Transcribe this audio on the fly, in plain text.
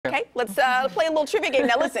Okay, let's play a little trivia game.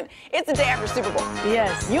 Now listen, it's the day after Super Bowl.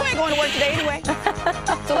 Yes. You ain't going to work today anyway. So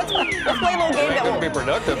let's play a little game that will be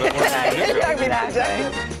productive. Let's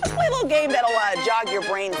play a little game that'll jog your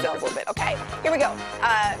brain cells a little bit. Okay, here we go.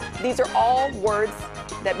 These are all words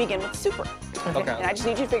that begin with super. Okay. And I just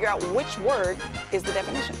need you to figure out which word is the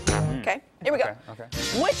definition. Okay, here we go. Okay.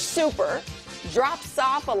 Which super drops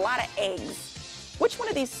off a lot of eggs? Which one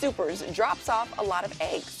of these supers drops off a lot of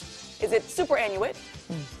eggs? Is it superannuate,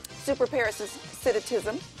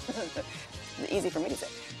 superparasitism, easy for me to say,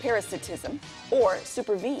 parasitism, or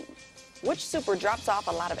supervene? Which super drops off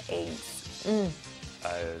a lot of eggs?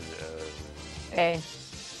 A.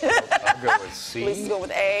 I'll go with C. Lisa's going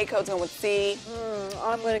with A, Code's going with C.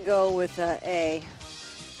 I'm going to go with A.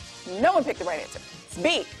 No one picked the right answer. It's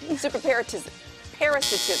B, superparasitism.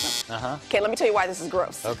 Okay, let me tell you why this is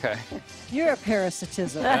gross. Okay. You're a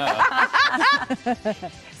parasitism.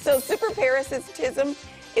 So superparasitism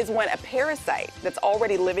is when a parasite that's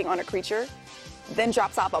already living on a creature then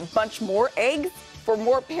drops off a bunch more eggs for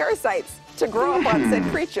more parasites to grow up on said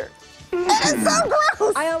creature. That is so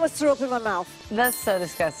gross! I almost threw up in my mouth. That's so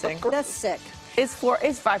disgusting. That's sick. It's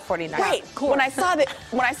 5:49. Right. When I saw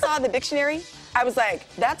the dictionary, I was like,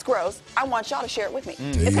 that's gross. I want y'all to share it with me.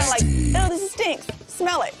 It's kind of like, oh, this stinks.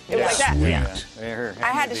 Smell it. It was like that. Yeah. I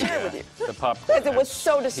had to share it with you. The popcorn. Because it was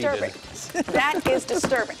so disturbing. That is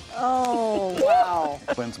disturbing. Oh, wow.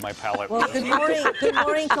 Cleanse my palate. Well, good morning. Good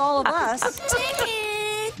morning to all of us.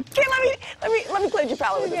 Okay, let me cleanse your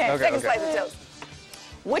palate with this. Okay, Second okay. slice of toast.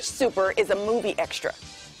 Which super is a movie extra?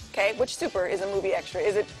 Okay, which super is a movie extra?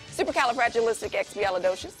 Is it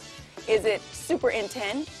supercalifragilisticexpialidocious? Is it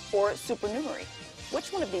superintend or supernumerary?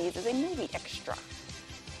 Which one of these is a movie extra?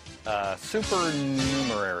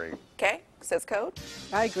 Supernumerary. Okay, says Code.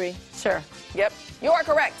 I agree. Sure. Yep, you are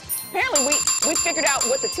correct. Apparently, we figured out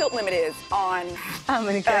what the tilt limit is on How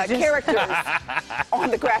many characters?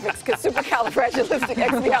 on the graphics because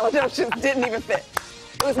supercalifragilisticexpialidocious didn't even fit.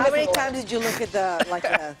 It was How many missable. times did you look at the, like,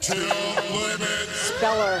 the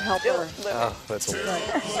speller helper? Oh, that's a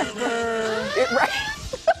Right.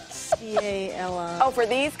 C-A-L-I. Oh, for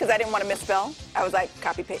these, because I didn't want to misspell, I was like,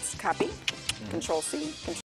 copy, paste, copy, Control-C, Control